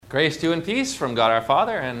Grace to you and peace from God our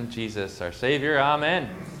Father and Jesus our Savior. Amen.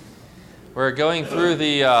 We're going through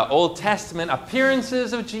the Old Testament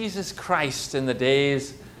appearances of Jesus Christ in the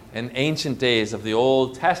days and ancient days of the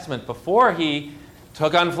Old Testament. Before he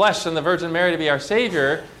took on flesh and the Virgin Mary to be our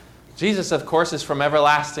Savior, Jesus, of course, is from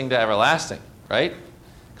everlasting to everlasting, right?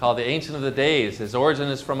 Called the Ancient of the Days. His origin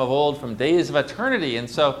is from of old, from days of eternity. And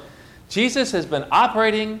so Jesus has been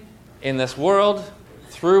operating in this world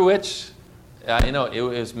through which it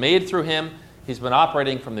was made through him. He's been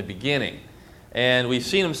operating from the beginning. And we've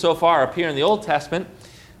seen him so far appear in the Old Testament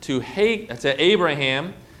to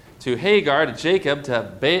Abraham, to Hagar, to Jacob,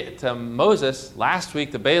 to Moses. Last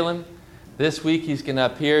week to Balaam. This week he's going to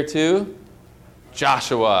appear to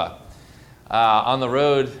Joshua on the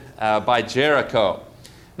road by Jericho.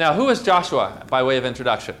 Now, who is Joshua by way of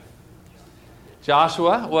introduction?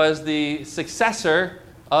 Joshua was the successor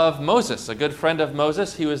of Moses, a good friend of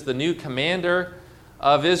Moses. He was the new commander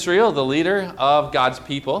of Israel, the leader of God's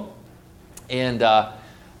people. And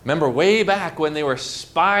remember way back when they were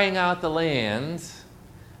spying out the land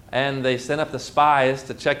and they sent up the spies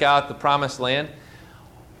to check out the promised land,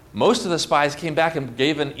 most of the spies came back and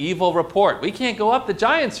gave an evil report. We can't go up, the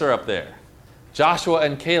giants are up there. Joshua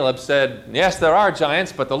and Caleb said, yes, there are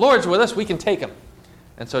giants, but the Lord's with us, we can take them.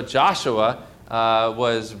 And so Joshua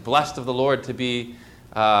was blessed of the Lord to be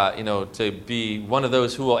one of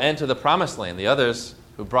those who will enter the promised land. The others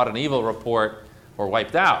who brought an evil report were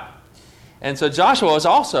wiped out. And so Joshua was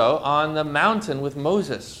also on the mountain with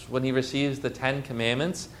Moses when he receives the 10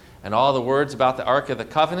 Commandments and all the words about the Ark of the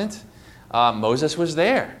Covenant. Moses was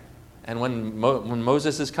there. And when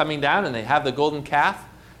Moses is coming down and they have the golden calf,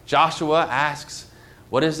 Joshua asks,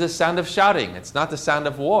 what is this sound of shouting? It's not the sound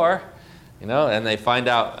of war. And they find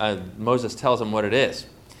out, Moses tells them what it is.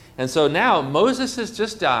 And so now Moses has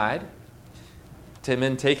just died,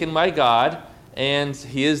 been taken by God, and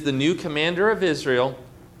he is the new commander of Israel.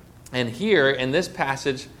 And here in this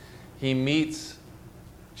passage, he meets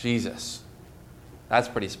Jesus. That's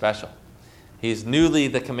pretty special. He's newly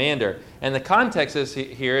the commander. And the context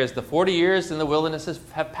here is the 40 years in the wilderness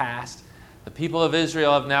have passed. The people of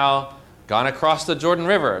Israel have now gone across the Jordan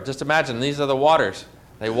River. Just imagine, these are the waters.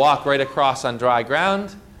 They walk right across on dry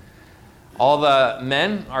ground. All the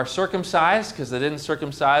men are circumcised because they didn't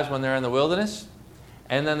circumcise when they're in the wilderness.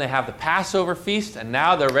 And then they have the Passover feast, and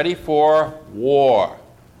now they're ready for war.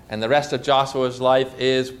 And the rest of Joshua's life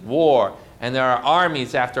is war. And there are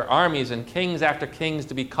armies after armies and kings after kings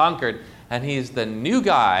to be conquered. And he's the new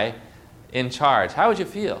guy in charge. How would you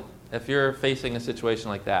feel if you're facing a situation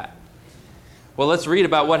like that? Well, let's read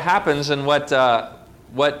about what happens and what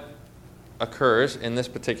occurs in this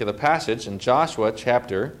particular passage in Joshua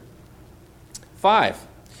chapter 5.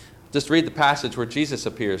 Just read the passage where Jesus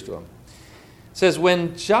appears to him. It says,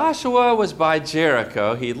 when Joshua was by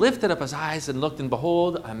Jericho, he lifted up his eyes and looked, and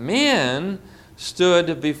behold, a man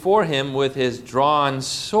stood before him with his drawn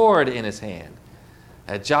sword in his hand.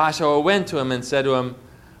 And Joshua went to him and said to him,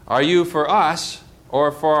 are you for us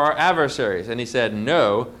or for our adversaries? And he said,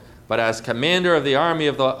 no, but as commander of the army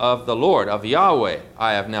of the Lord, of Yahweh,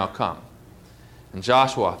 I have now come. And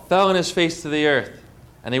Joshua fell on his face to the earth,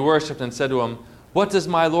 and he worshipped and said to him, what does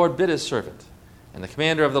my Lord bid his servant? And the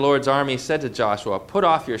commander of the Lord's army said to Joshua, put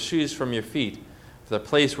off your shoes from your feet, for the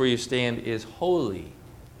place where you stand is holy.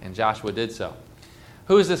 And Joshua did so.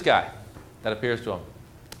 Who is this guy that appears to him?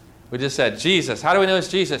 We just said Jesus. How do we know it's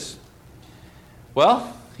Jesus?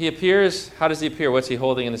 Well, he appears. How does he appear? What's he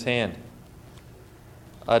holding in his hand?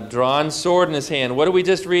 A drawn sword in his hand. What did we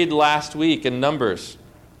just read last week in Numbers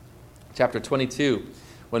chapter 22,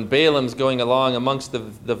 when Balaam's going along amongst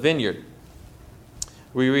the vineyard?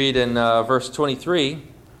 We read in verse 23,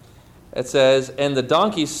 it says, and the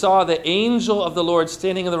donkey saw the angel of the Lord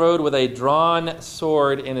standing in the road with a drawn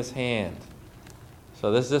sword in his hand.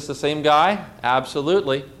 So is this the same guy?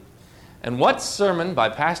 Absolutely. And what sermon by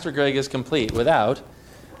Pastor Greg is complete without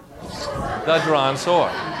the drawn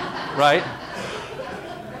sword? Right?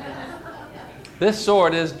 This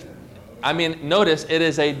sword is, notice it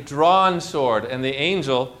is a drawn sword, and the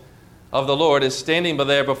angel of the Lord is standing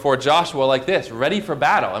there before Joshua like this, ready for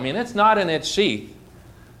battle. It's not in its sheath.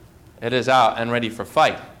 It is out and ready for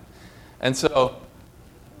fight. And so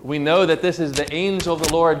we know that this is the angel of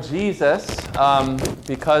the Lord Jesus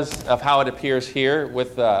because of how it appears here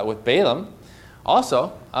with Balaam.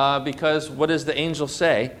 Also, because what does the angel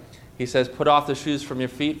say? He says, put off the shoes from your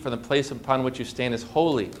feet, for the place upon which you stand is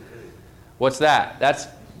holy. What's that? That's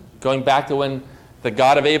going back to when the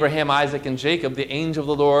God of Abraham, Isaac, and Jacob, the angel of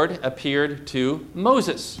the Lord, appeared to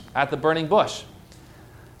Moses at the burning bush.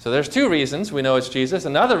 So there's two reasons we know it's Jesus.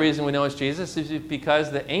 Another reason we know it's Jesus is because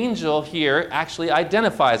the angel here actually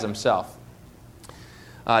identifies himself.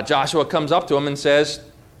 Joshua comes up to him and says,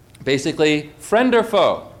 basically, friend or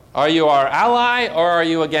foe? Are you our ally or are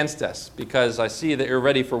you against us? Because I see that you're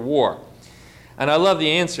ready for war. And I love the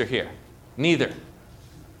answer here. Neither.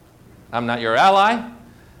 I'm not your ally.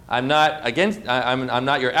 I'm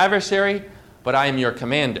not your adversary, but I am your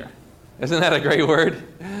commander. Isn't that a great word?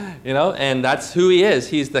 You know, and that's who he is.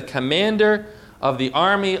 He's the commander of the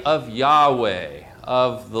army of Yahweh,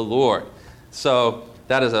 of the Lord. So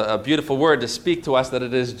that is a beautiful word to speak to us that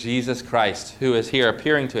it is Jesus Christ who is here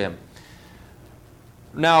appearing to him.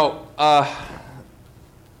 Now,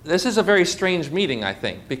 this is a very strange meeting, I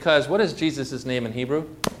think, because what is Jesus' name in Hebrew?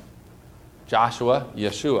 Joshua,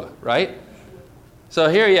 Yeshua, right? So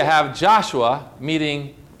here you have Joshua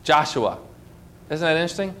meeting Joshua. Isn't that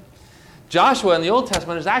interesting? Joshua in the Old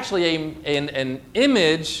Testament is actually an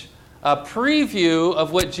image, a preview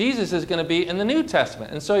of what Jesus is going to be in the New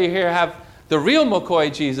Testament. And so you here have the real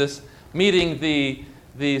McCoy Jesus meeting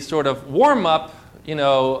the sort of warm-up,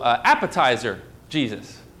 appetizer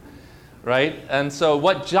Jesus, right? And so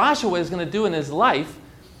what Joshua is going to do in his life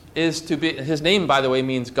is to be, his name, by the way,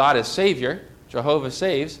 means God is Savior, Jehovah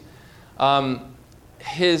saves.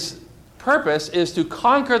 His purpose is to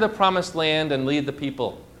conquer the promised land and lead the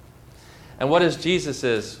people. And what did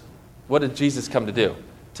Jesus come to do?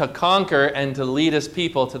 To conquer and to lead his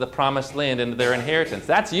people to the promised land and to their inheritance.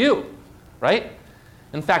 That's you, right?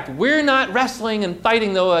 In fact, we're not wrestling and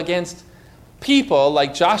fighting, though, against people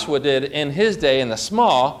like Joshua did in his day in the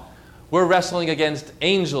small. We're wrestling against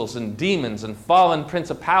angels and demons and fallen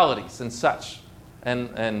principalities and such, and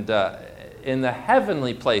in the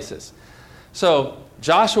heavenly places. So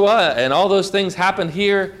Joshua and all those things happened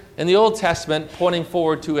here in the Old Testament, pointing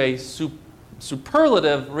forward to a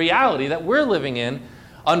superlative reality that we're living in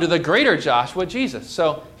under the greater Joshua, Jesus.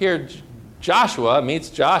 So here Joshua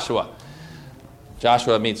meets Joshua.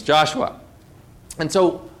 Joshua meets Joshua. And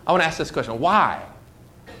so I want to ask this question. Why?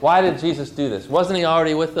 Why did Jesus do this? Wasn't he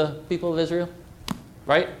already with the people of Israel?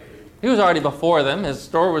 Right? He was already before them. His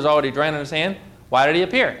sword was already drawn in his hand. Why did he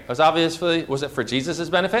appear? Was it for Jesus'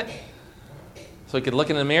 benefit? So he could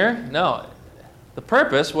look in the mirror? No. The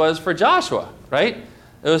purpose was for Joshua, right?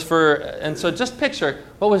 It was for, and so just picture,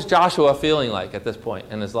 what was Joshua feeling like at this point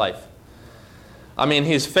in his life? I mean,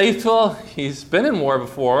 he's faithful. He's been in war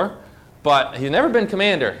before, but he's never been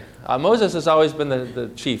commander. Moses has always been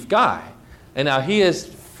the chief guy. And now he is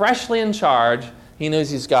freshly in charge. He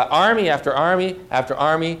knows he's got army after army after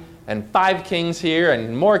army, and 5 kings here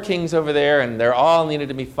and more kings over there, and they're all needed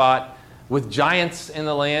to be fought with giants in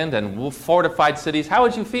the land and fortified cities. How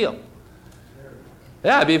would you feel?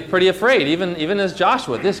 Yeah, I'd be pretty afraid, even as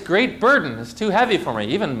Joshua. This great burden is too heavy for me.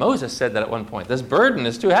 Even Moses said that at one point. This burden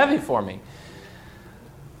is too heavy for me.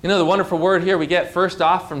 You know, the wonderful word here we get first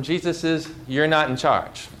off from Jesus is, you're not in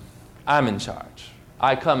charge. I'm in charge.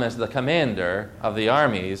 I come as the commander of the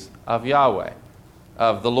armies of Yahweh,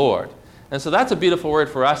 of the Lord. And so that's a beautiful word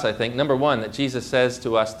for us, I think. Number one, that Jesus says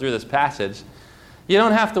to us through this passage, you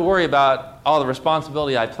don't have to worry about all the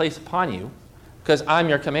responsibility I place upon you, because I'm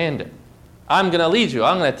your commander. I'm going to lead you.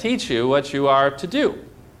 I'm going to teach you what you are to do.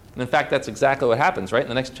 And in fact, that's exactly what happens, right? In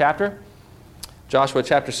the next chapter, Joshua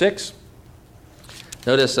chapter 6.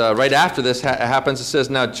 Notice right after this happens, it says,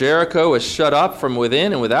 now Jericho was shut up from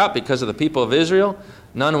within and without because of the people of Israel.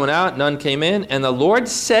 None went out, none came in. And the Lord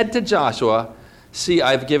said to Joshua, see,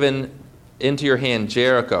 I've given into your hand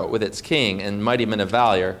Jericho with its king and mighty men of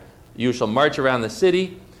valor. You shall march around the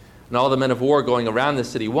city, and all the men of war going around the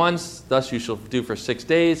city once. Thus you shall do for 6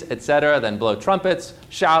 days, etc. Then blow trumpets,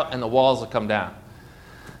 shout, and the walls will come down.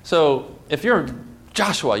 So if you're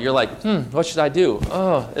Joshua, you're like, what should I do?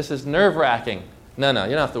 Oh, this is nerve-wracking. No,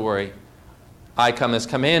 you don't have to worry. I come as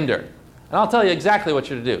commander. And I'll tell you exactly what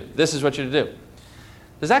you're to do. This is what you're to do.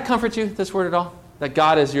 Does that comfort you, this word at all? That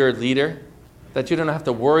God is your leader? That you don't have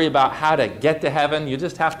to worry about how to get to heaven? You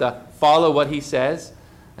just have to follow what he says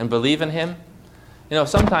and believe in him? You know,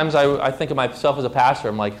 sometimes I think of myself as a pastor.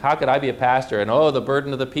 I'm like, how could I be a pastor? And the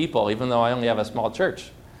burden of the people, even though I only have a small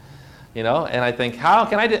church. You know, and I think, how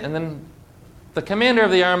can I do? And then the commander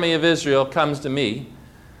of the army of Israel comes to me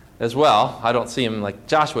as well. I don't see him like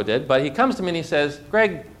Joshua did, but he comes to me and he says,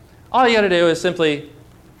 Greg, all you got to do is simply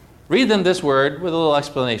read them this word with a little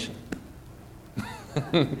explanation.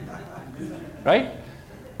 Right?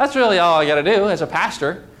 That's really all I got to do as a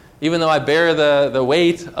pastor, even though I bear the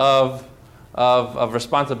weight of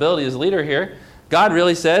responsibility as leader here. God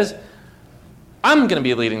really says, I'm going to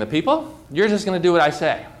be leading the people. You're just going to do what I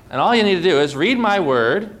say. And all you need to do is read my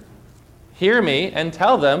word, hear me and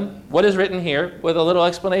tell them what is written here with a little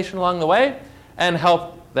explanation along the way and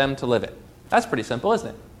help them to live it. That's pretty simple, isn't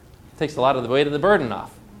it? It takes a lot of the weight of the burden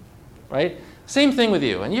off, right? Same thing with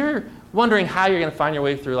you. And you're wondering how you're going to find your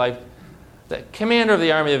way through life. The commander of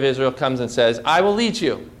the army of Israel comes and says, I will lead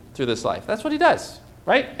you through this life. That's what he does,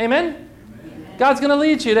 right? Amen? Amen. God's going to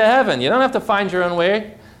lead you to heaven. You don't have to find your own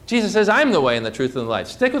way. Jesus says, I'm the way and the truth and the life.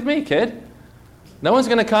 Stick with me, kid. No one's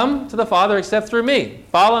going to come to the Father except through me.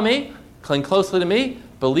 Follow me, cling closely to me,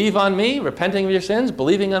 believe on me, repenting of your sins,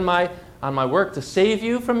 believing on my work to save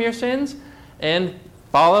you from your sins, and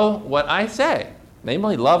follow what I say.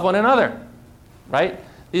 Namely, love one another, right?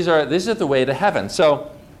 This is the way to heaven.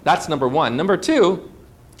 So that's number one. Number two,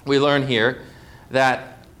 we learn here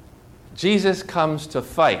that Jesus comes to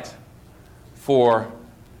fight for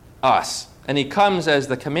us. And he comes as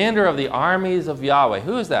the commander of the armies of Yahweh.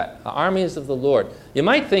 Who is that? The armies of the Lord. You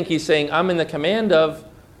might think he's saying, I'm in the command of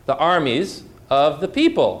the armies of the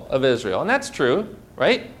people of Israel. And that's true,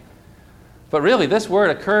 right? But really, this word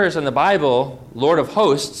occurs in the Bible, Lord of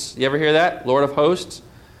hosts. You ever hear that? Lord of hosts.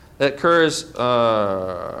 That occurs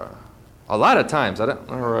a lot of times. I don't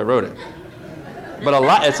know where I wrote it.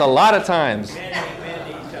 But it's a lot of times.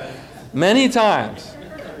 Many times.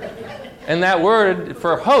 And that word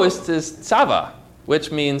for hosts is tsava,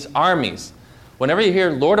 which means armies. Whenever you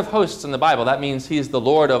hear Lord of hosts in the Bible, that means he's the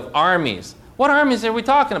Lord of armies. What armies are we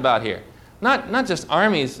talking about here? Not just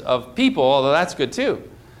armies of people, although that's good too.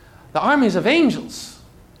 The armies of angels,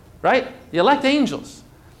 right? The elect angels.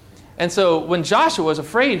 And so when Joshua was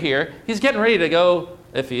afraid here, he's getting ready to go,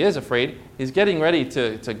 if he is afraid, he's getting ready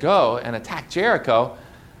to go and attack Jericho.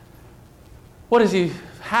 What does he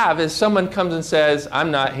have is someone comes and says, I'm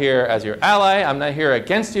not here as your ally, I'm not here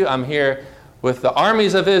against you, I'm here with the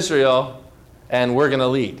armies of Israel, and we're going to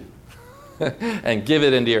lead and give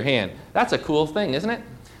it into your hand. That's a cool thing, isn't it?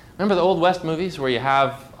 Remember the Old West movies where you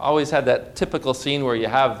always had that typical scene where you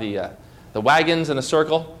have the wagons in a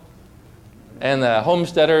circle and the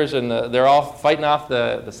homesteaders, and they're all fighting off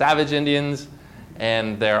the savage Indians,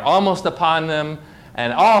 and they're almost upon them,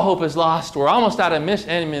 and all hope is lost. We're almost out of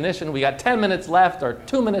ammunition. We got 10 minutes left or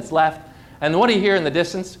 2 minutes left. And what do you hear in the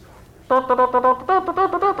distance? And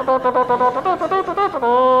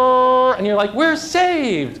you're like, we're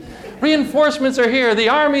saved. Reinforcements are here. The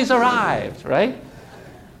army's arrived, right?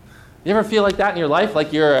 You ever feel like that in your life?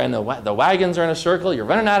 Like you're in the wagons are in a circle. You're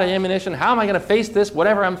running out of ammunition. How am I going to face this,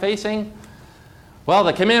 whatever I'm facing? Well,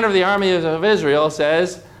 the commander of the army of Israel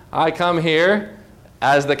says, I come here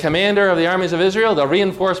as the commander of the armies of Israel. The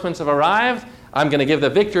reinforcements have arrived. I'm going to give the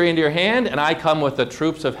victory into your hand, and I come with the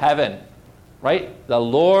troops of heaven. Right? The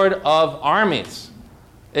Lord of armies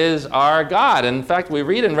is our God. And in fact, we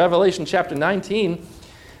read in Revelation chapter 19, it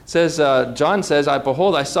says, John says,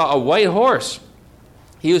 Behold, I saw a white horse.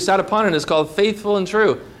 He who sat upon it is called Faithful and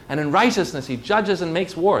True. And in righteousness he judges and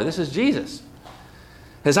makes war. This is Jesus.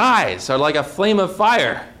 His eyes are like a flame of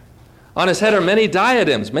fire. On his head are many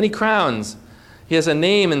diadems, many crowns. He has a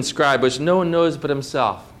name inscribed which no one knows but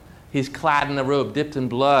himself. He's clad in a robe dipped in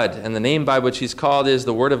blood, and the name by which he's called is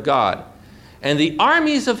the Word of God. And the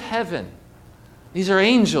armies of heaven, these are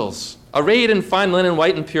angels, arrayed in fine linen,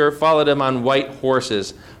 white and pure, followed him on white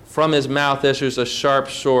horses. From his mouth issues a sharp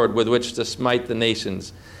sword with which to smite the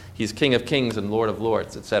nations. He's King of kings and Lord of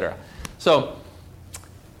lords, etc. So,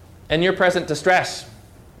 in your present distress,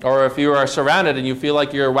 or if you are surrounded and you feel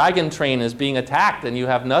like your wagon train is being attacked and you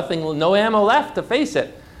have no ammo left to face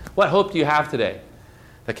it, what hope do you have today?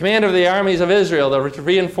 The commander of the armies of Israel, the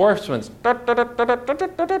reinforcements, are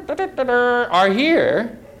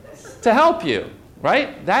here to help you,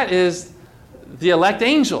 right? That is the elect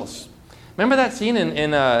angels. Remember that scene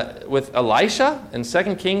with Elisha in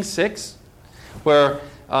 2 Kings 6, where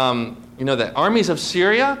the armies of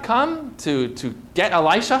Syria come to get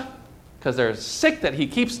Elisha because they're sick that he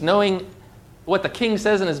keeps knowing what the king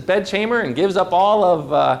says in his bedchamber and gives up all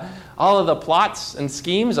of the plots and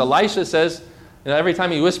schemes. Elisha says, every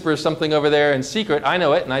time he whispers something over there in secret, I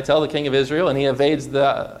know it, and I tell the king of Israel, and he evades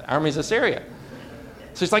the armies of Syria.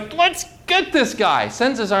 So he's like, let's get this guy.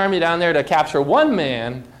 Sends his army down there to capture one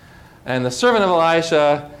man, and the servant of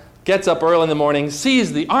Elisha gets up early in the morning,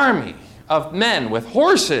 sees the army of men with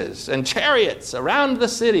horses and chariots around the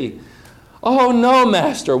city. Oh no,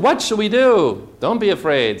 master, what shall we do? Don't be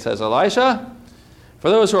afraid, says Elisha. For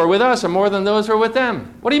those who are with us are more than those who are with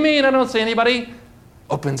them. What do you mean I don't see anybody?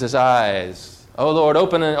 Opens his eyes. Oh Lord,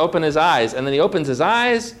 open his eyes. And then he opens his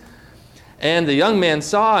eyes, and the young man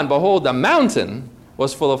saw, and behold, the mountain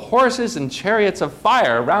was full of horses and chariots of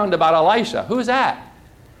fire round about Elisha. Who's that?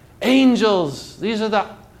 Angels. These are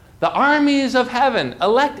the armies of heaven,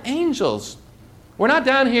 elect angels. We're not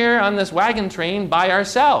down here on this wagon train by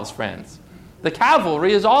ourselves, friends. The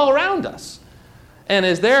cavalry is all around us and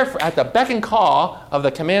is there at the beck and call of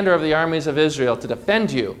the commander of the armies of Israel to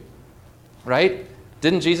defend you, right?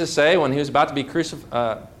 Didn't Jesus say when he was about to be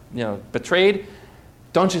betrayed,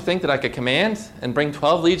 don't you think that I could command and bring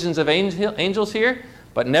 12 legions of angels here?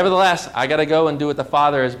 But nevertheless, I got to go and do what the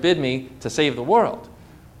Father has bid me to save the world.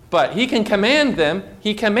 But he can command them.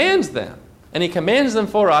 He commands them. And he commands them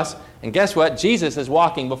for us. And guess what? Jesus is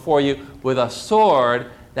walking before you with a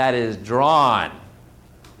sword that is drawn.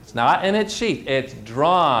 It's not in its sheath. It's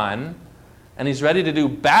drawn. And he's ready to do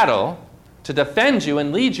battle to defend you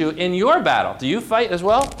and lead you in your battle. Do you fight as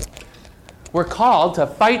well? We're called to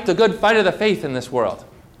fight the good fight of the faith in this world.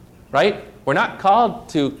 Right? We're not called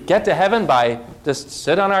to get to heaven by just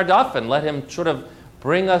sit on our duff and let him sort of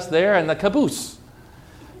bring us there in the caboose.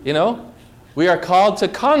 You know? We are called to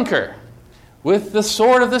conquer with the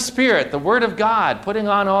sword of the Spirit, the Word of God, putting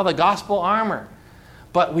on all the gospel armor.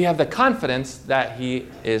 But we have the confidence that he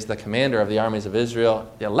is the commander of the armies of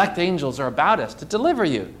Israel. The elect angels are about us to deliver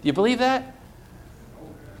you. Do you believe that?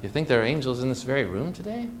 You think there are angels in this very room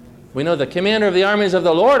today? We know the commander of the armies of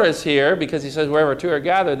the Lord is here because he says, wherever two are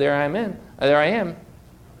gathered, there I am.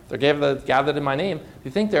 They're gathered in my name. Do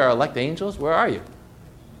you think there are elect angels? Where are you?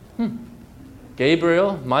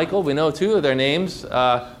 Gabriel, Michael, we know two of their names.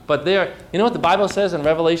 But they're, you know what the Bible says in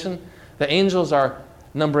Revelation? The angels are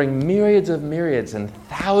numbering myriads of myriads and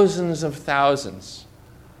thousands of thousands.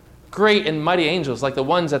 Great and mighty angels, like the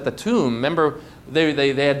ones at the tomb. Remember,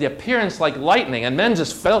 they had the appearance like lightning, and men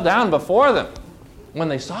just fell down before them when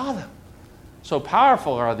they saw them. So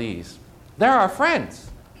powerful are these. They're our friends.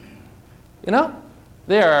 You know?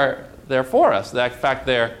 They're for us. In fact,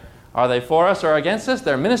 are they for us or against us?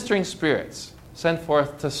 They're ministering spirits sent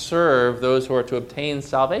forth to serve those who are to obtain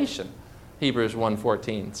salvation. Hebrews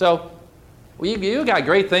 1:14. So you got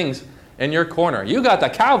great things in your corner. You got the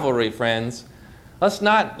cavalry, friends. Let's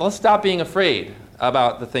stop being afraid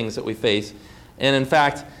about the things that we face. And in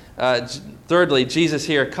fact, thirdly, Jesus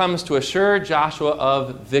here comes to assure Joshua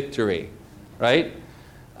of victory, right?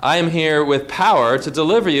 I am here with power to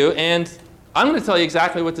deliver you, and I'm going to tell you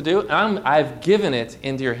exactly what to do. I've given it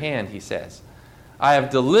into your hand, he says. I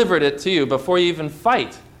have delivered it to you before you even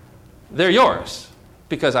fight. They're yours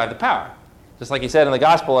because I have the power. Just like he said in the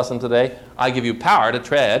gospel lesson today, I give you power to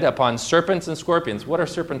tread upon serpents and scorpions. What are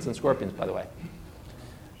serpents and scorpions, by the way?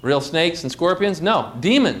 Real snakes and scorpions? No,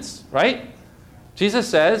 demons, right? Jesus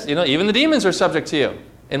says, even the demons are subject to you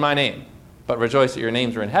in my name. But rejoice that your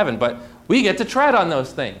names are in heaven. But we get to tread on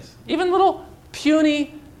those things. Even little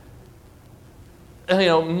puny,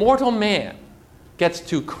 mortal man gets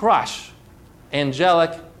to crush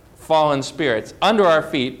angelic fallen spirits under our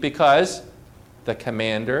feet because the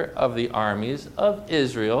commander of the armies of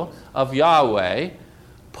Israel, of Yahweh,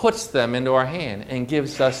 puts them into our hand and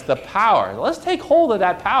gives us the power. Let's take hold of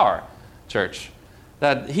that power, church,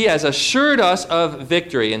 that he has assured us of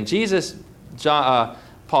victory. And Jesus,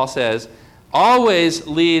 Paul says, always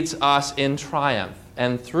leads us in triumph,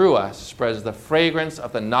 and through us spreads the fragrance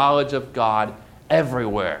of the knowledge of God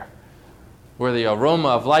everywhere. We're the aroma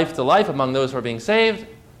of life to life among those who are being saved,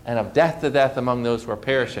 and of death to death among those who are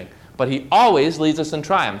perishing. But he always leads us in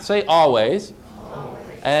triumph. Say always.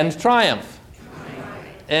 And triumph.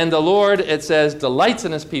 And the Lord, it says, delights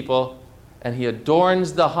in his people, and he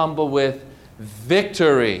adorns the humble with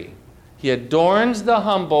victory. He adorns the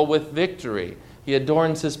humble with victory. He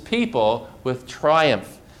adorns his people with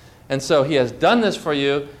triumph. And so he has done this for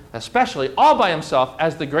you, especially all by himself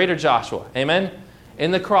as the greater Joshua. Amen? In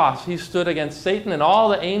the cross, he stood against Satan and all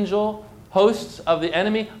the angel hosts of the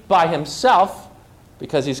enemy by himself,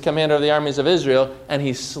 because he's commander of the armies of Israel, and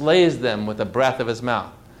he slays them with the breath of his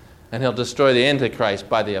mouth. And he'll destroy the Antichrist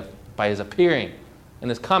by his appearing and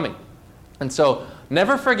his coming. And so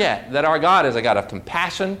never forget that our God is a God of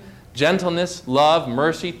compassion, gentleness, love,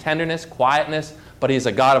 mercy, tenderness, quietness, but he's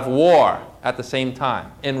a God of war at the same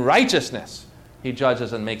time. In righteousness, he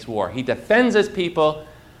judges and makes war. He defends his people.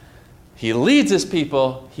 He leads his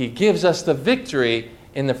people. He gives us the victory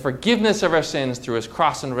in the forgiveness of our sins through his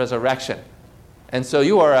cross and resurrection. And so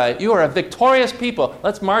you are a victorious people.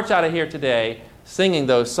 Let's march out of here today singing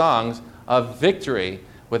those songs of victory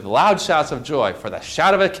with loud shouts of joy, for the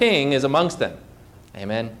shout of a king is amongst them.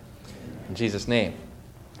 Amen. In Jesus' name.